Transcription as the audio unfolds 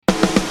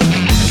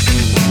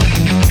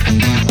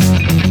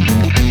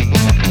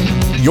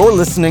You're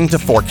listening to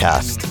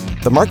Forecast,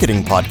 the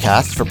marketing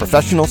podcast for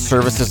professional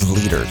services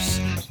leaders.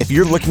 If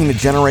you're looking to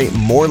generate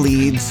more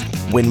leads,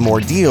 win more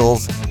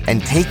deals,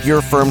 and take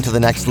your firm to the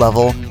next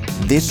level,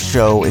 this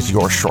show is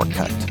your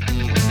shortcut.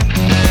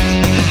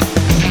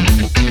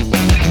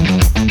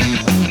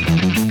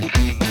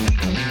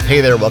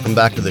 Hey there, welcome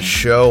back to the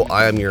show.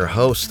 I am your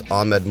host,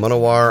 Ahmed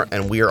Munawar,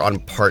 and we are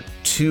on part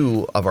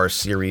 2 of our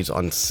series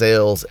on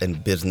sales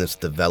and business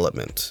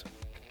development.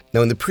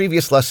 Now, in the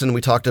previous lesson,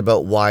 we talked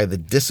about why the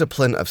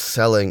discipline of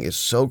selling is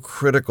so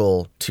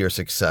critical to your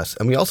success,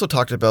 and we also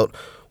talked about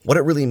what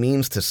it really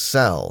means to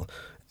sell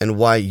and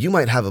why you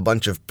might have a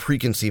bunch of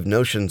preconceived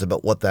notions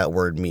about what that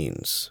word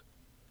means.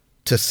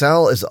 To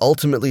sell is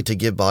ultimately to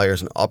give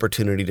buyers an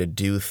opportunity to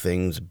do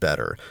things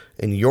better,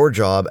 and your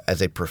job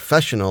as a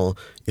professional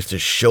is to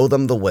show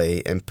them the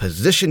way and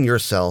position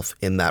yourself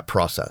in that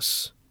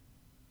process.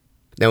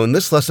 Now, in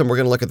this lesson, we're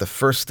going to look at the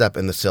first step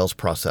in the sales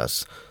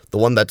process, the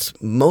one that's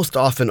most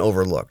often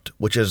overlooked,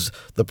 which is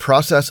the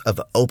process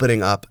of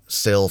opening up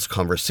sales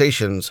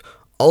conversations,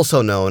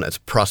 also known as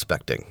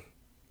prospecting.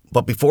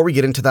 But before we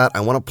get into that,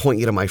 I want to point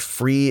you to my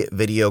free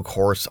video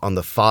course on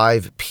the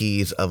 5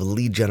 Ps of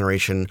lead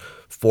generation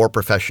for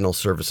professional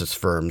services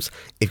firms.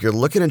 If you're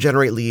looking to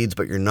generate leads,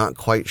 but you're not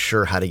quite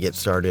sure how to get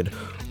started,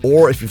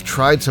 or if you've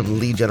tried some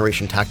lead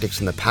generation tactics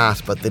in the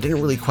past, but they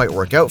didn't really quite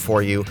work out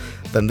for you,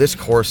 then this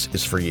course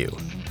is for you.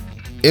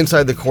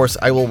 Inside the course,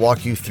 I will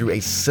walk you through a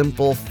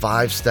simple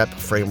 5-step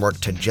framework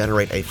to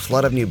generate a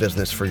flood of new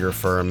business for your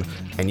firm,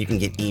 and you can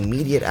get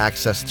immediate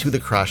access to the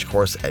crash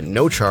course at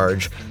no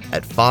charge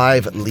at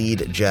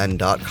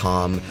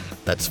 5leadgen.com.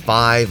 That's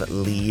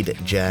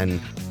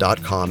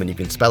 5leadgen.com, and you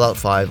can spell out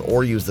 5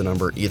 or use the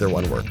number, either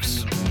one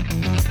works.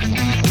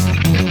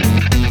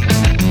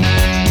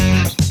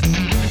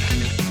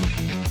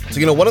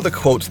 So, one of the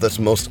quotes that's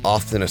most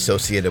often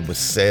associated with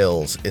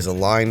sales is a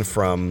line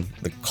from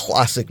the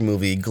classic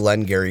movie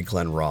Glengarry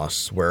Glen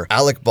Ross, where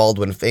Alec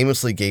Baldwin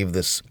famously gave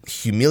this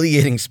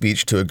humiliating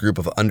speech to a group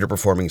of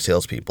underperforming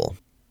salespeople.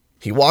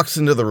 He walks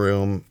into the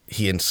room,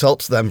 he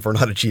insults them for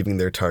not achieving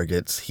their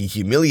targets, he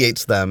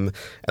humiliates them,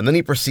 and then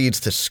he proceeds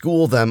to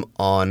school them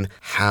on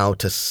how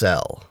to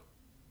sell.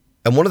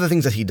 And one of the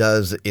things that he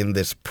does in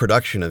this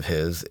production of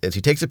his is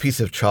he takes a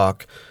piece of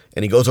chalk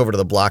and he goes over to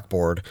the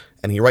blackboard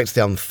and he writes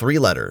down 3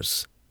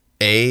 letters,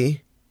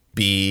 A,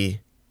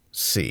 B,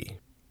 C.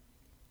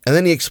 And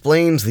then he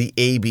explains the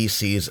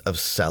ABCs of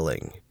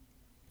selling.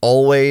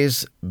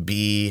 Always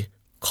be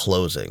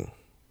closing.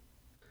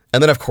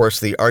 And then, of course,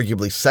 the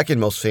arguably second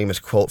most famous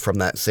quote from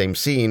that same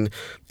scene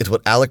is what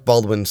Alec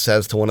Baldwin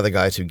says to one of the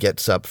guys who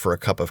gets up for a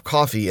cup of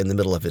coffee in the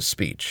middle of his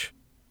speech.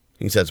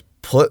 He says,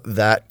 "Put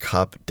that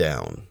cup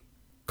down.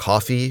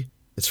 Coffee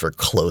is for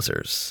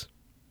closers."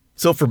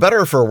 So for better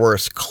or for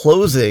worse,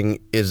 closing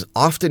is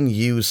often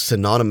used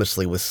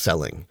synonymously with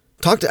selling.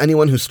 Talk to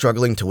anyone who's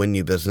struggling to win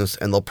new business,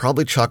 and they'll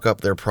probably chalk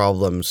up their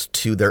problems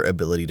to their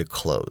ability to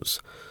close.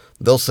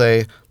 They'll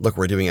say, look,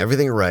 we're doing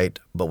everything right,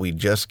 but we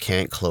just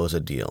can't close a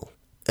deal.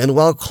 And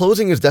while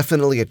closing is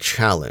definitely a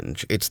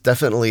challenge, it's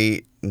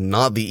definitely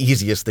not the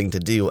easiest thing to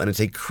do, and it's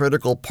a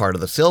critical part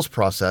of the sales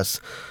process,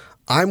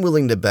 I'm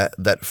willing to bet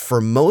that for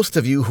most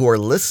of you who are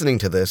listening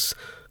to this,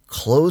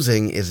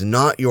 closing is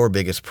not your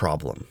biggest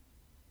problem.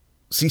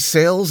 See,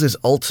 sales is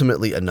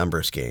ultimately a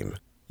numbers game.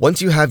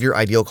 Once you have your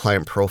ideal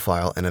client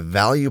profile and a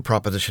value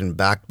proposition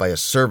backed by a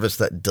service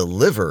that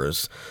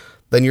delivers,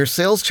 then your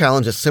sales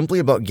challenge is simply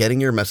about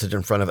getting your message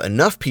in front of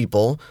enough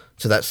people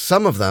so that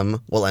some of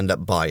them will end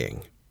up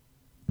buying.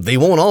 They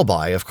won't all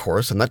buy, of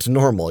course, and that's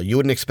normal. You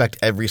wouldn't expect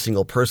every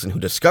single person who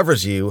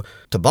discovers you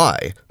to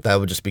buy. That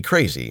would just be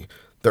crazy.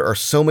 There are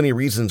so many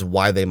reasons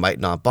why they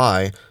might not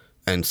buy,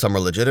 and some are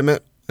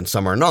legitimate and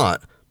some are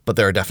not, but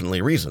there are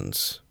definitely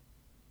reasons.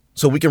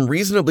 So we can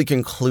reasonably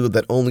conclude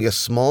that only a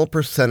small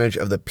percentage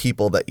of the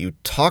people that you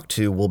talk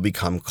to will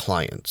become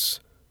clients,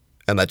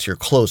 and that's your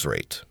close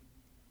rate.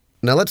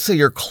 Now let's say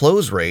your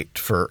close rate,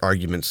 for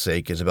argument's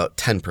sake, is about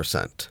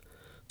 10%.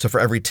 So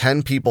for every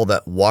 10 people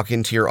that walk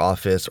into your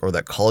office or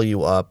that call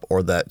you up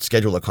or that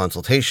schedule a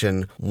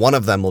consultation, one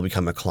of them will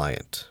become a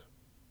client.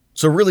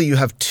 So really you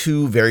have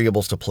 2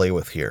 variables to play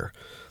with here.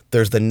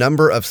 There's the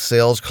number of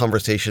sales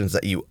conversations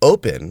that you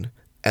open,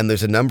 and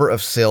there's a number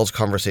of sales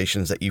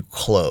conversations that you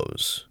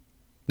close.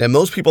 Now,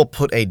 most people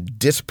put a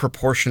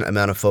disproportionate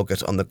amount of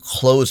focus on the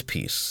close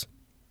piece.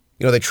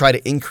 They try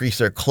to increase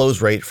their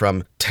close rate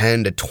from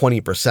 10 to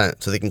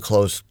 20% so they can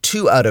close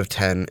 2 out of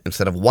 10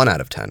 instead of 1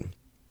 out of 10.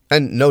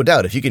 And no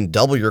doubt, if you can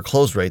double your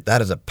close rate,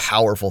 that is a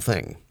powerful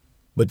thing.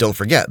 But don't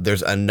forget,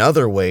 there's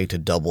another way to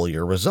double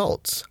your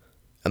results,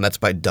 and that's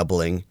by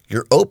doubling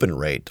your open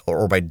rate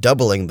or by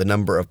doubling the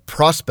number of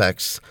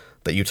prospects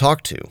that you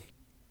talk to.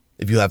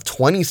 If you have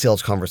 20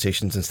 sales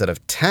conversations instead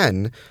of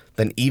 10,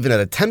 then even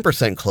at a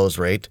 10% close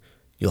rate,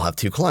 you'll have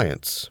 2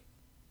 clients.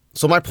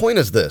 So my point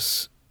is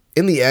this.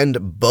 In the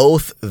end,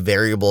 both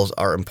variables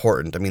are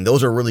important.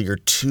 Those are really your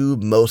 2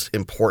 most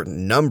important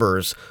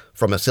numbers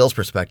from a sales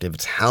perspective.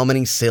 It's how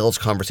many sales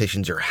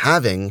conversations you're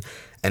having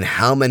and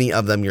how many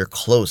of them you're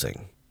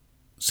closing.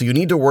 So you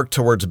need to work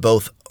towards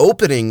both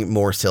opening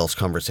more sales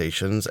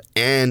conversations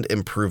and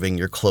improving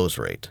your close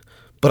rate.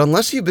 But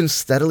unless you've been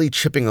steadily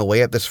chipping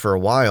away at this for a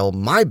while,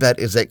 my bet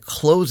is that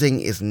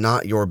closing is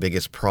not your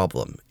biggest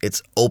problem.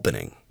 It's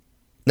opening.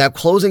 Now,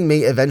 closing may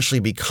eventually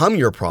become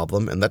your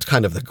problem, and that's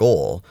kind of the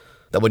goal,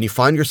 that when you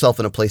find yourself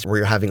in a place where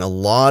you're having a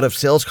lot of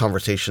sales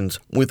conversations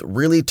with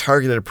really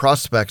targeted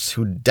prospects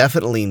who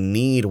definitely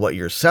need what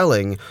you're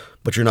selling,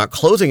 but you're not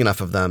closing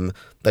enough of them,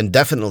 then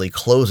definitely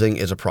closing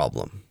is a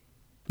problem.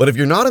 But if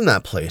you're not in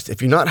that place,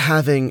 if you're not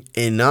having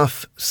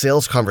enough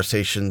sales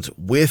conversations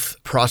with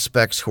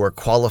prospects who are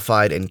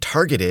qualified and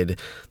targeted,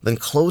 then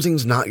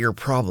closing's not your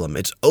problem.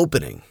 It's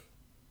opening.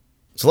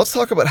 So let's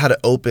talk about how to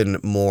open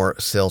more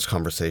sales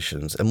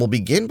conversations, and we'll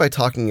begin by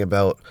talking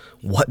about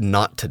what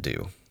not to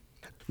do.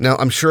 Now,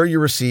 I'm sure you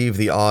receive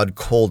the odd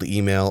cold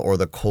email or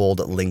the cold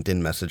LinkedIn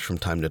message from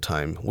time to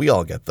time. We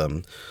all get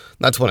them.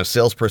 That's when a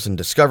salesperson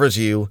discovers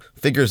you,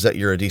 figures that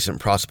you're a decent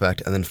prospect,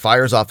 and then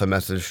fires off a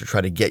message to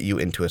try to get you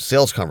into a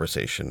sales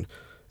conversation.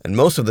 And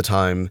most of the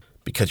time,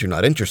 because you're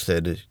not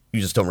interested,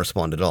 you just don't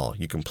respond at all.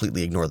 You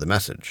completely ignore the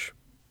message.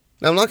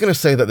 Now, I'm not going to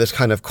say that this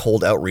kind of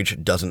cold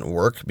outreach doesn't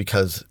work,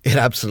 because it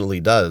absolutely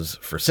does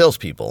for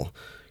salespeople.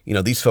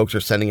 These folks are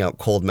sending out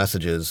cold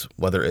messages,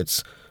 whether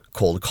it's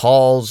cold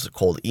calls,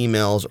 cold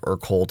emails, or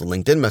cold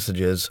LinkedIn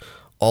messages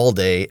all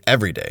day,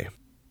 every day.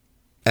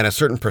 And a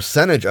certain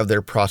percentage of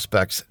their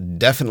prospects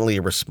definitely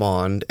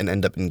respond and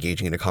end up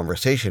engaging in a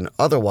conversation.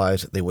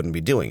 Otherwise, they wouldn't be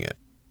doing it.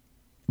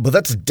 But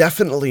that's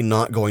definitely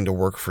not going to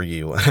work for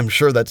you, and I'm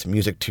sure that's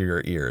music to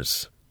your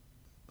ears.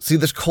 See,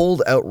 this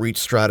cold outreach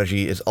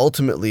strategy is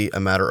ultimately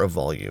a matter of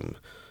volume.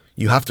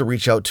 You have to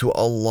reach out to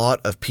a lot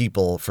of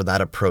people for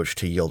that approach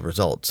to yield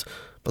results.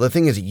 But the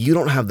thing is, you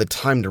don't have the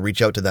time to reach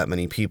out to that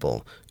many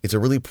people. It's a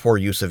really poor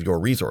use of your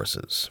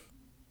resources.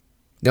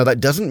 Now,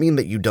 that doesn't mean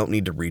that you don't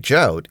need to reach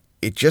out.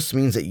 It just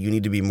means that you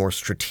need to be more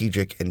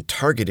strategic and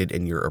targeted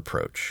in your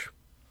approach.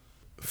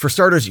 For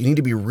starters, you need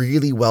to be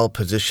really well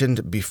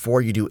positioned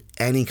before you do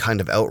any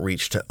kind of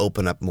outreach to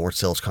open up more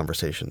sales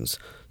conversations.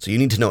 So you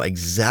need to know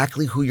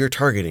exactly who you're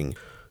targeting.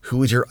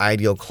 Who is your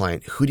ideal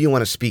client? Who do you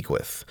want to speak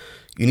with?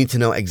 You need to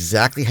know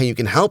exactly how you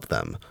can help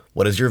them.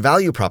 What is your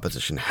value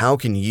proposition? How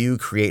can you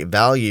create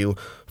value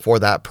for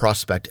that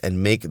prospect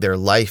and make their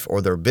life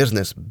or their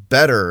business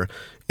better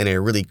in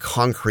a really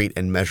concrete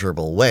and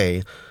measurable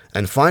way?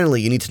 And finally,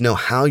 you need to know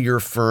how your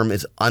firm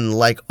is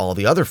unlike all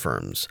the other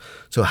firms.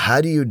 So how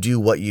do you do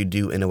what you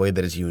do in a way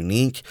that is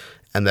unique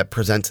and that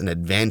presents an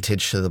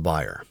advantage to the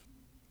buyer?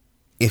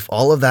 If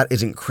all of that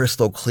isn't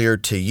crystal clear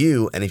to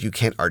you, and if you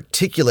can't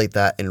articulate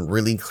that in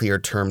really clear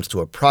terms to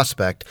a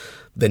prospect,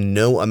 then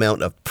no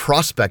amount of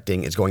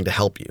prospecting is going to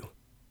help you.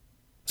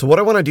 So what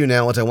I want to do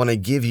now is I want to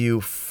give you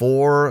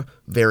 4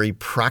 very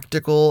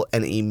practical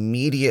and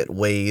immediate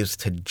ways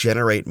to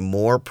generate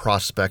more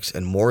prospects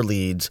and more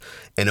leads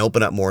and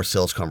open up more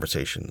sales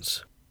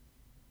conversations.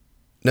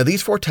 Now,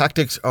 these 4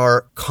 tactics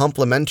are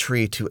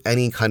complementary to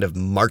any kind of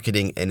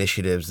marketing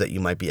initiatives that you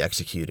might be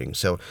executing.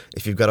 So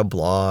if you've got a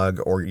blog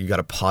or you got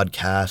a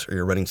podcast or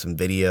you're running some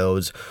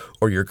videos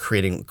or you're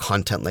creating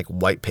content like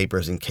white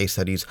papers and case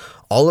studies,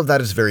 all of that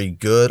is very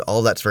good. All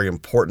of that's very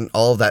important.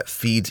 All of that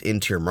feeds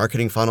into your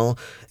marketing funnel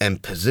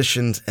and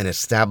positions and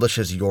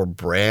establishes your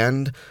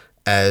brand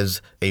as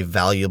a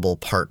valuable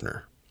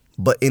partner.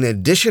 But in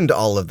addition to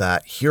all of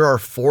that, here are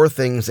 4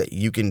 things that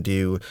you can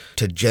do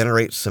to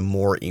generate some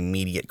more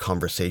immediate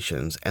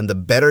conversations. And the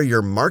better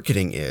your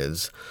marketing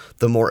is,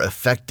 the more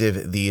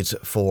effective these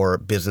 4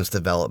 business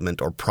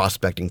development or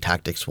prospecting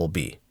tactics will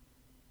be.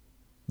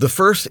 The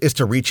first is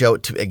to reach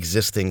out to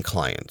existing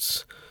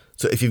clients.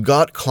 So if you've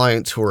got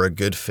clients who are a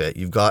good fit,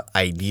 you've got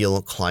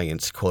ideal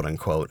clients, quote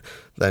unquote,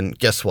 then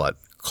guess what?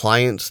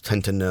 Clients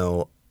tend to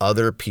know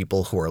other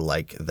people who are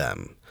like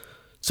them.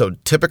 So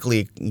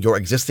typically, your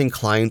existing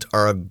clients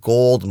are a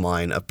gold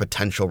mine of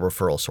potential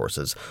referral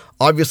sources.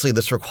 Obviously,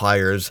 this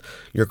requires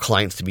your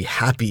clients to be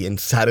happy and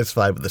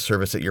satisfied with the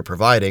service that you're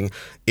providing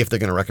if they're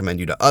going to recommend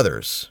you to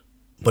others.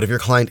 But if your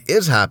client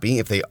is happy,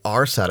 if they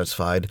are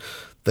satisfied,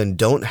 then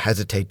don't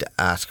hesitate to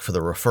ask for the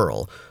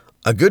referral.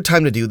 A good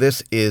time to do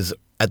this is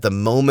at the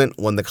moment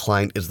when the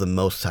client is the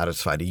most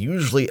satisfied,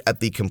 usually at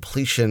the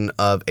completion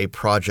of a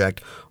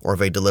project or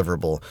of a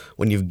deliverable.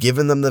 When you've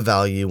given them the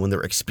value, when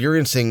they're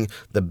experiencing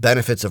the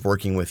benefits of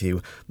working with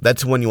you,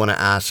 that's when you want to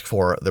ask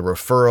for the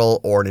referral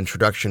or an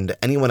introduction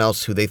to anyone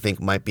else who they think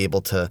might be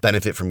able to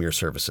benefit from your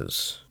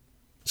services.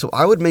 So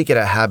I would make it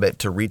a habit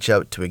to reach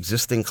out to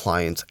existing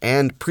clients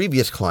and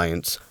previous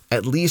clients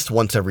at least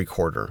once every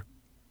quarter.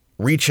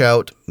 Reach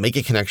out, make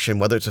a connection,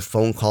 whether it's a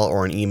phone call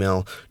or an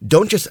email.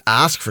 Don't just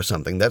ask for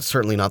something. That's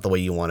certainly not the way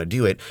you want to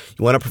do it.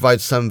 You want to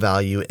provide some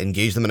value,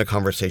 engage them in a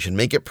conversation,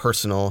 make it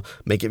personal,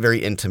 make it very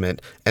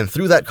intimate. And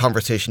through that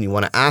conversation, you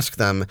want to ask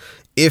them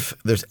if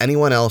there's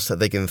anyone else that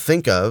they can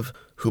think of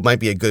who might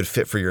be a good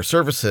fit for your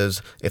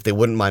services, if they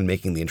wouldn't mind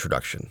making the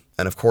introduction.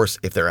 And of course,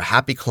 if they're a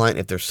happy client,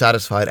 if they're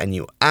satisfied and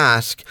you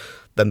ask,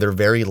 then they're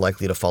very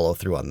likely to follow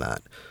through on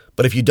that.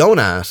 But if you don't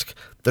ask,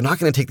 they're not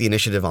going to take the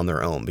initiative on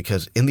their own,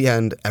 because in the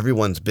end,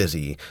 everyone's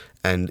busy.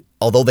 And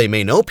although they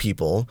may know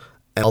people,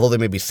 and although they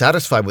may be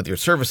satisfied with your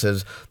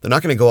services, they're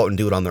not going to go out and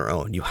do it on their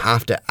own. You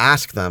have to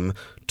ask them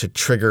to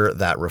trigger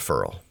that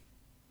referral.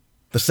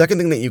 The second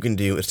thing that you can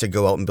do is to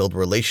go out and build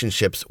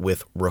relationships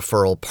with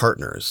referral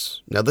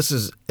partners. Now, this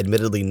is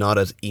admittedly not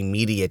as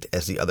immediate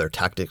as the other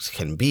tactics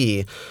can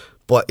be,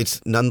 but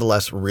it's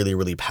nonetheless really,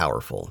 really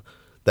powerful.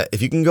 That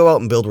if you can go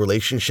out and build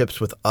relationships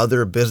with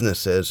other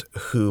businesses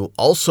who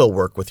also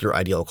work with your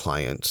ideal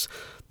clients,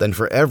 then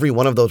for every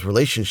one of those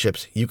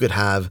relationships, you could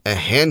have a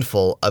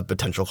handful of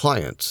potential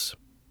clients.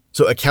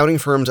 So accounting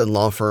firms and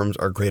law firms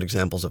are great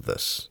examples of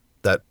this.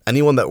 That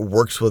anyone that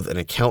works with an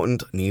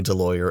accountant needs a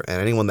lawyer,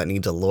 and anyone that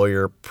needs a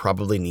lawyer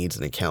probably needs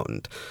an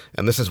accountant.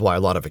 And this is why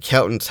a lot of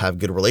accountants have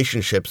good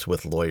relationships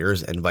with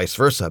lawyers and vice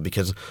versa,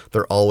 because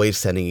they're always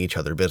sending each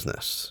other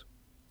business.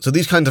 So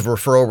these kinds of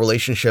referral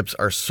relationships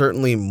are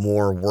certainly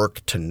more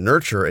work to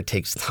nurture. It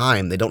takes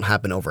time. They don't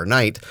happen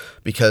overnight,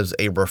 because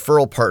a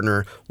referral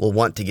partner will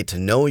want to get to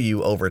know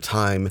you over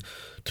time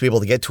to be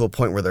able to get to a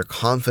point where they're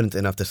confident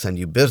enough to send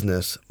you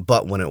business.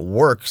 But when it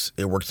works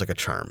like a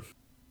charm.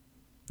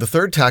 The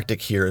third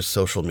tactic here is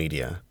social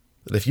media.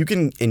 That if you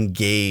can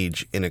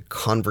engage in a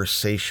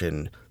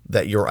conversation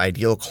that your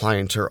ideal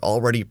clients are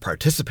already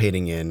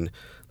participating in,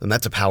 then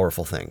that's a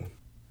powerful thing.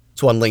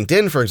 So on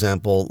LinkedIn, for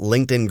example,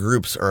 LinkedIn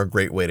groups are a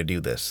great way to do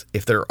this.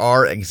 If there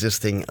are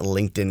existing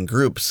LinkedIn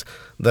groups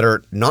that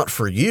are not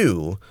for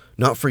you,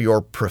 not for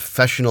your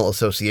professional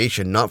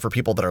association, not for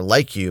people that are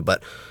like you,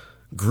 but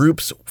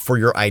groups for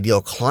your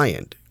ideal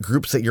client,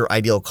 groups that your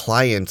ideal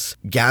clients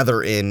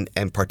gather in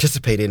and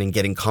participate in and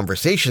getting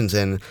conversations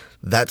in,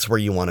 that's where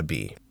you want to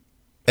be.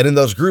 And in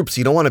those groups,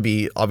 you don't want to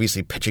be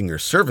obviously pitching your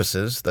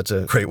services. That's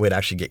a great way to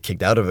actually get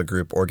kicked out of a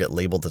group or get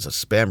labeled as a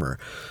spammer.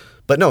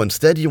 But no,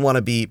 instead you want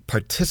to be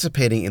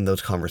participating in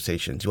those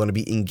conversations. You want to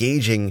be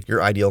engaging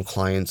your ideal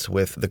clients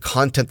with the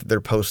content that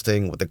they're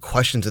posting, with the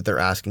questions that they're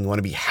asking. You want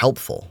to be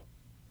helpful.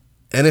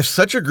 And if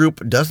such a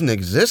group doesn't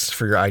exist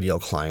for your ideal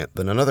client,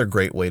 then another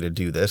great way to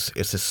do this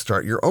is to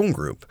start your own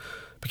group.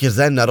 Because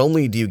then not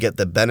only do you get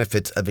the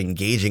benefits of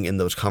engaging in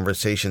those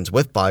conversations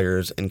with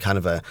buyers in kind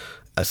of a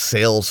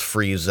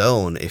sales-free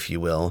zone, if you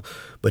will,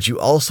 but you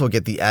also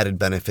get the added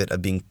benefit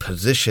of being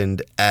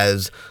positioned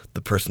as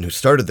the person who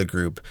started the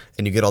group,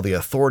 and you get all the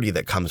authority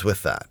that comes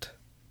with that.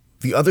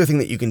 The other thing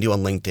that you can do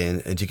on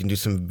LinkedIn is you can do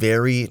some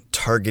very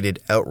targeted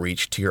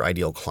outreach to your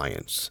ideal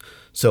clients.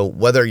 So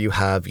whether you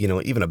have,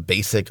 even a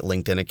basic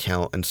LinkedIn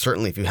account, and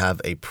certainly if you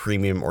have a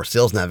premium or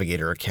Sales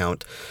Navigator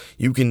account,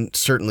 you can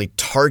certainly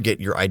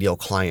target your ideal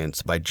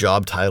clients by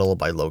job title,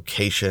 by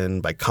location,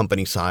 by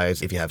company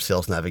size. If you have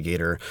Sales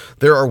Navigator,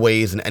 there are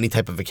ways in any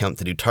type of account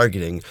to do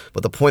targeting.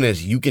 But the point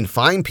is you can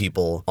find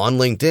people on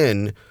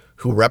LinkedIn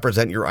who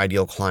represent your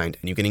ideal client,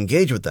 and you can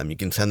engage with them. You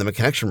can send them a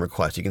connection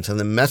request. You can send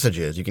them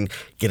messages. You can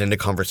get into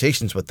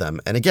conversations with them.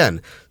 And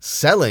again,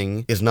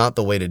 selling is not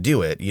the way to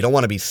do it. You don't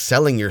want to be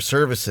selling your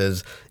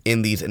services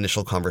in these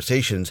initial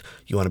conversations.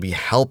 You want to be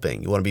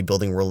helping. You want to be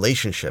building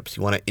relationships.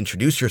 You want to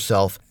introduce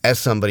yourself as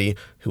somebody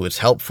who is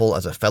helpful,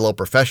 as a fellow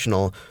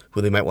professional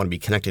who they might want to be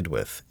connected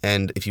with.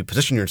 And if you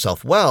position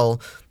yourself well,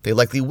 they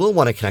likely will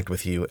want to connect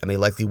with you, and they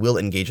likely will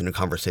engage in a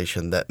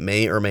conversation that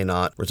may or may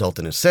not result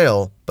in a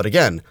sale. But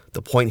again,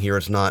 the point here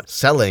is not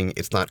selling,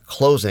 it's not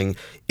closing,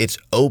 it's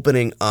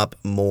opening up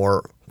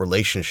more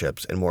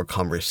relationships and more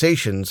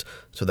conversations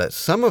so that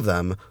some of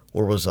them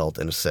will result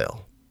in a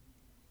sale.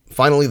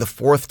 Finally, the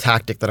fourth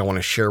tactic that I want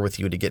to share with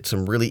you to get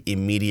some really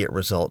immediate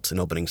results in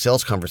opening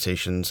sales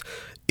conversations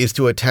is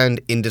to attend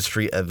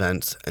industry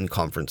events and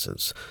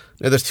conferences.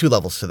 Now, there's two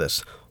levels to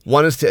this.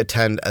 One is to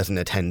attend as an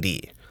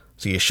attendee.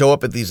 So you show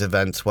up at these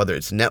events, whether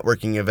it's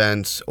networking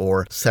events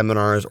or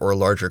seminars or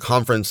larger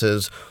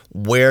conferences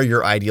where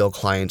your ideal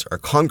clients are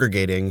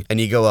congregating, and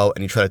you go out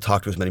and you try to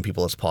talk to as many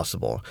people as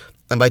possible.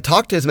 And by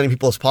talk to as many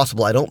people as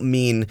possible, I don't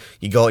mean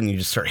you go out and you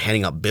just start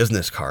handing out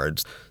business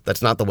cards.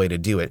 That's not the way to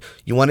do it.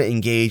 You want to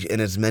engage in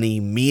as many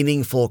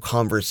meaningful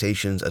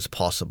conversations as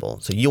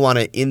possible. So you want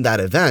to, in that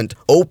event,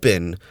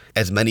 open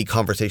as many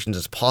conversations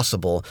as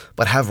possible,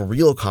 but have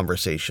real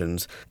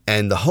conversations.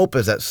 And the hope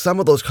is that some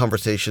of those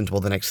conversations will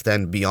then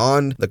extend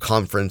beyond the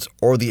conference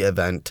or the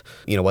event,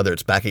 whether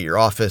it's back at your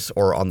office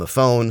or on the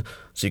phone,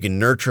 so you can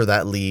nurture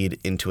that lead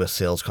into a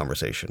sales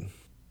conversation.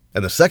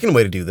 And the second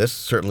way to do this,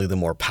 certainly the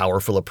more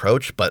powerful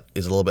approach, but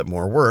is a little bit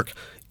more work,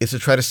 is to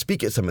try to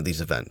speak at some of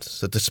these events.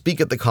 So to speak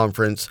at the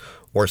conference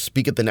or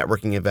speak at the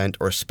networking event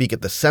or speak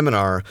at the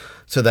seminar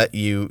so that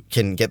you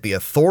can get the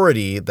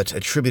authority that's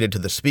attributed to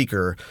the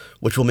speaker,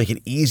 which will make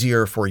it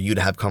easier for you to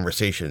have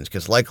conversations.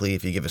 Because likely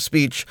if you give a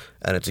speech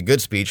and it's a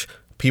good speech,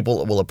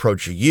 people will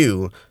approach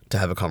you to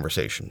have a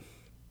conversation.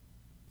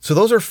 So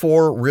those are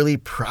 4 really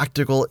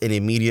practical and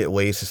immediate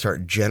ways to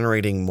start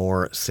generating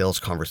more sales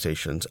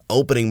conversations,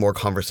 opening more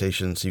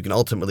conversations so you can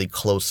ultimately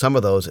close some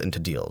of those into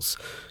deals.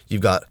 You've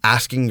got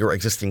asking your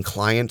existing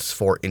clients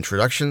for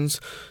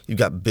introductions. You've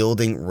got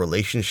building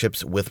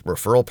relationships with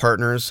referral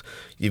partners.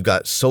 You've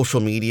got social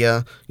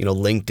media,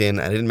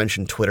 LinkedIn. I didn't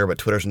mention Twitter, but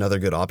Twitter's another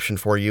good option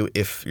for you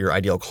if your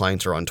ideal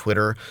clients are on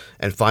Twitter.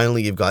 And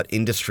finally, you've got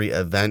industry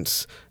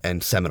events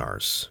and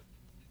seminars.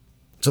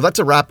 So that's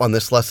a wrap on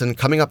this lesson.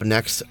 Coming up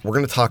next, we're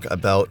going to talk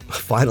about,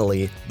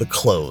 finally, the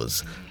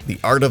close. The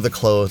art of the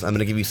close. I'm going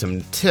to give you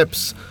some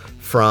tips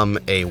from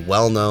a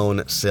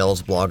well-known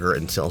sales blogger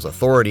and sales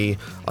authority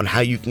on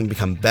how you can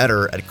become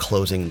better at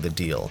closing the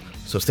deal.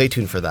 So stay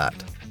tuned for that.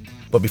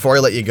 But before I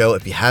let you go,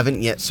 if you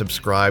haven't yet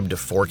subscribed to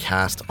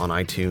Forecast on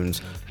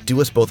iTunes,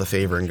 do us both a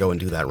favor and go and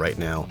do that right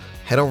now.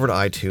 Head over to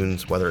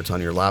iTunes, whether it's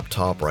on your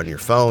laptop or on your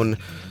phone,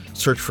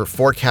 search for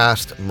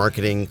Forecast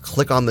Marketing,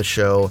 click on the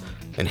show,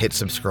 and hit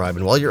subscribe.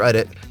 And while you're at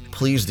it,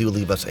 please do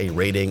leave us a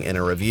rating and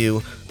a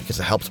review because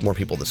it helps more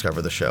people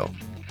discover the show.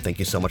 Thank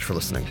you so much for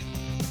listening.